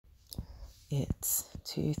It's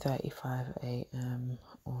 2:35 a.m.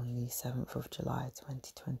 on the 7th of July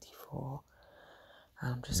 2024,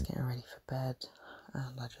 and I'm just getting ready for bed,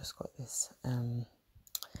 and I just got this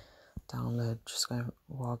download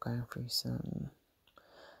while going through some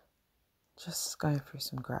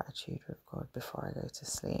gratitude with God before I go to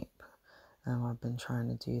sleep. I've been trying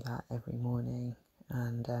to do that every morning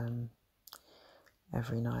and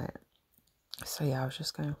every night. So yeah, I was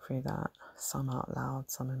just going through that, some out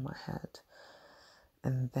loud, some in my head.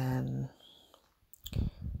 And then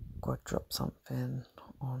God dropped something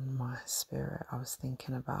on my spirit. I was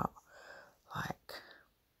thinking about like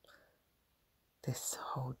this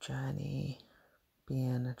whole journey,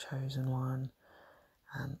 being a chosen one,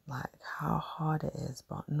 and like how hard it is,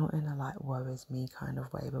 but not in a like woe is me kind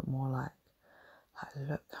of way, but more like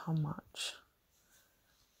look how much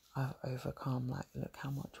I've overcome, like look how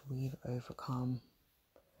much we've overcome,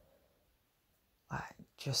 like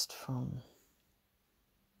just from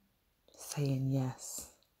saying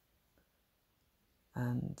yes.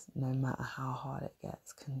 And no matter how hard it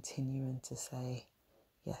gets, continuing to say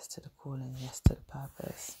yes to the calling, yes to the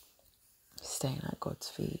purpose, staying at God's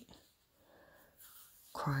feet,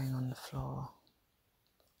 crying on the floor,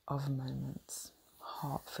 other moments,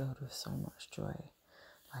 heart filled with so much joy,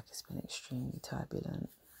 like it's been extremely turbulent,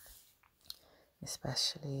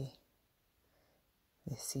 especially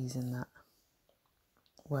this season that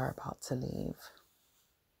we're about to leave.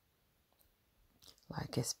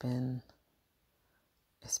 Like it's been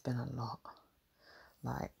a lot.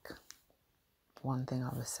 Like one thing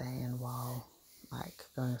I was saying while like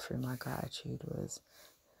going through my gratitude was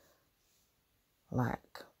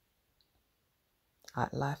like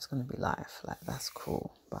life's gonna be life, like that's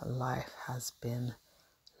cool, but life has been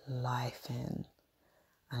lifing,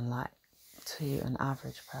 and like to an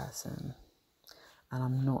average person, and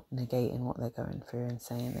I'm not negating what they're going through and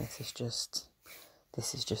saying this is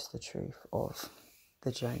just the truth of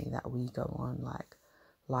the journey that we go on. Like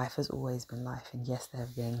life has always been life, and yes, there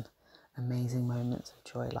have been amazing moments of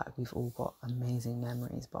joy, like we've all got amazing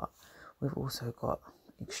memories, but we've also got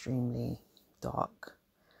extremely dark,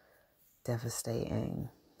 devastating,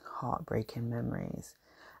 heartbreaking memories,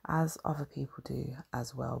 as other people do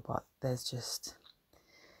as well. But there's just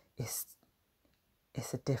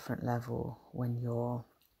it's a different level when you're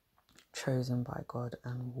chosen by God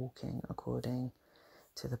and walking according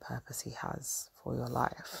to the purpose he has for your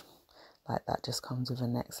life. Like that just comes with a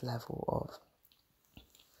next level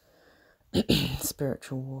of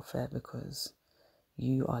spiritual warfare, because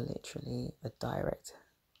you are literally a direct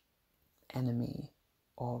enemy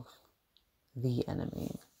of the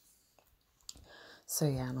enemy. So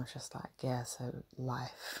yeah, and I was just like, yeah, so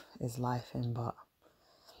life is lifing, but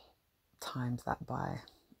times that by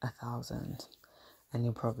 1,000, and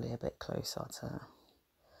you're probably a bit closer to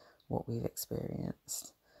what we've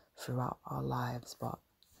experienced throughout our lives, but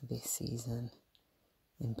this season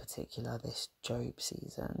in particular, this Job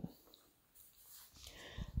season,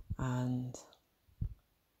 and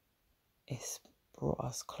it's brought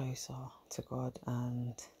us closer to God.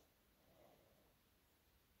 And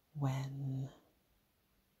when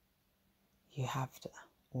you have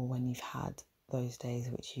or when you've had those days,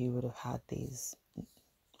 which you would have had these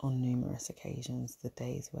on numerous occasions, the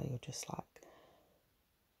days where you're just like,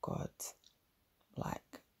 God,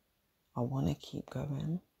 like I want to keep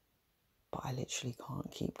going, but I literally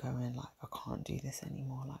can't keep going. Like I can't do this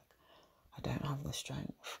anymore. Like I don't have the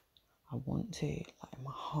strength. I want to, like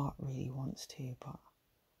my heart really wants to, but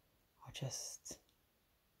I just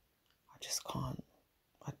can't.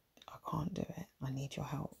 I can't do it. I need your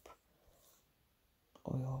help.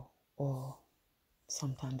 Or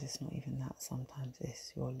sometimes it's not even that. Sometimes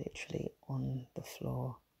it's you're literally on the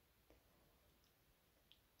floor,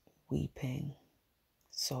 weeping,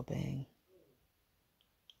 sobbing,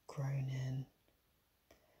 groaning.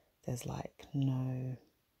 There's like no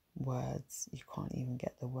words. You can't even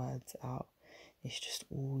get the words out. It's just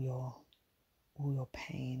all your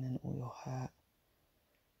pain and all your hurt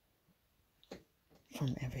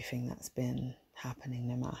from everything that's been happening,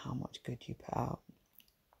 no matter how much good you put out.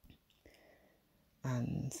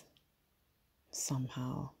 And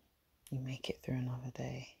somehow you make it through another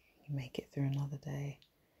day. You make it through another day.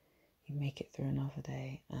 You make it through another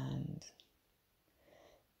day, and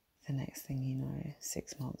the next thing you know,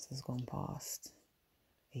 6 months has gone past,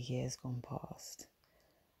 a year's gone past,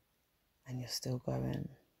 and you're still going.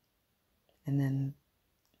 And then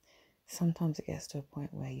sometimes it gets to a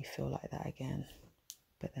point where you feel like that again,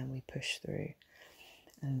 but then we push through.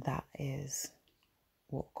 And that is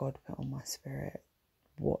what God put on my spirit,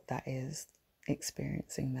 what that is,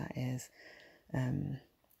 experiencing that is.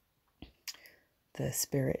 The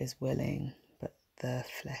spirit is willing, the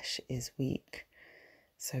flesh is weak.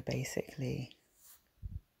 So basically,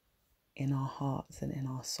 in our hearts and in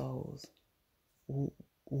our souls, all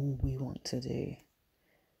we want to do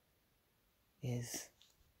is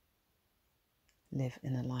live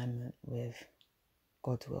in alignment with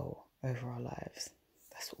God's will over our lives.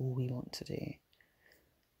 That's all we want to do.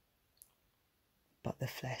 But the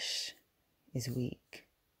flesh is weak.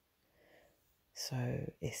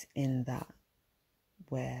 So it's in that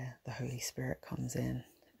where the Holy Spirit comes in,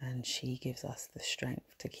 and she gives us the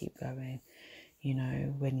strength to keep going. You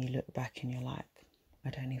know, when you look back and you're like, I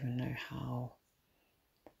don't even know how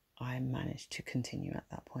I managed to continue at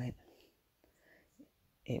that point.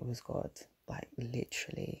 It was God, like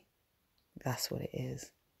literally, that's what it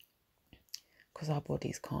is. Because our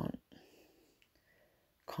bodies can't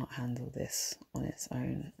handle this on its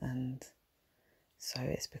own, and so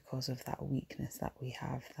it's because of that weakness that we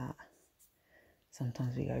have that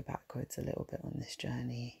sometimes we go backwards a little bit on this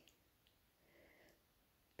journey.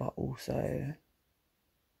 But also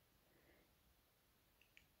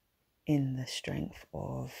in the strength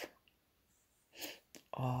of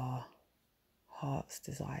our heart's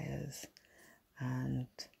desires and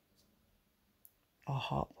our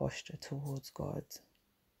heart posture towards God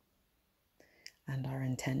and our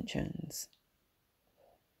intentions,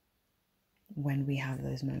 when we have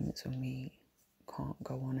those moments when we can't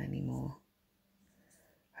go on anymore,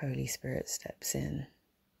 Holy Spirit steps in,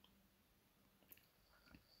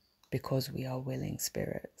 because we are willing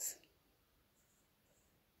spirits.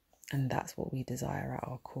 And that's what we desire at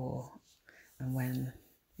our core. And when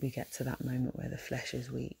we get to that moment where the flesh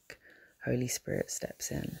is weak, Holy Spirit steps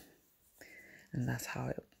in. And that's how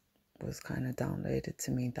it was kind of downloaded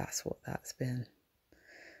to me. That's what that's been.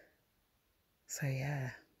 So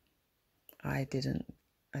yeah, I didn't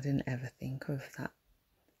ever think of that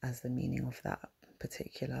as the meaning of that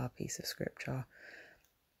particular piece of scripture.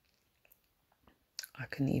 I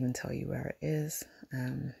couldn't even tell you where it is.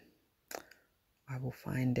 I will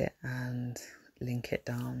find it and link it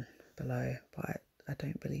down below, but I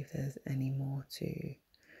don't believe there's any more to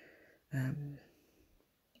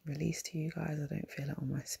release to you guys. I don't feel it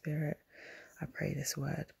on my spirit. I pray this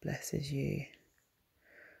word blesses you.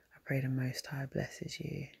 I pray the Most High blesses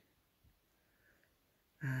you.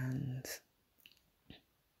 And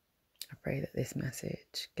I pray that this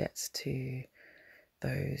message gets to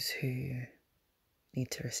those who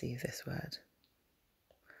need to receive this word.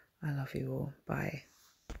 I love you all. Bye.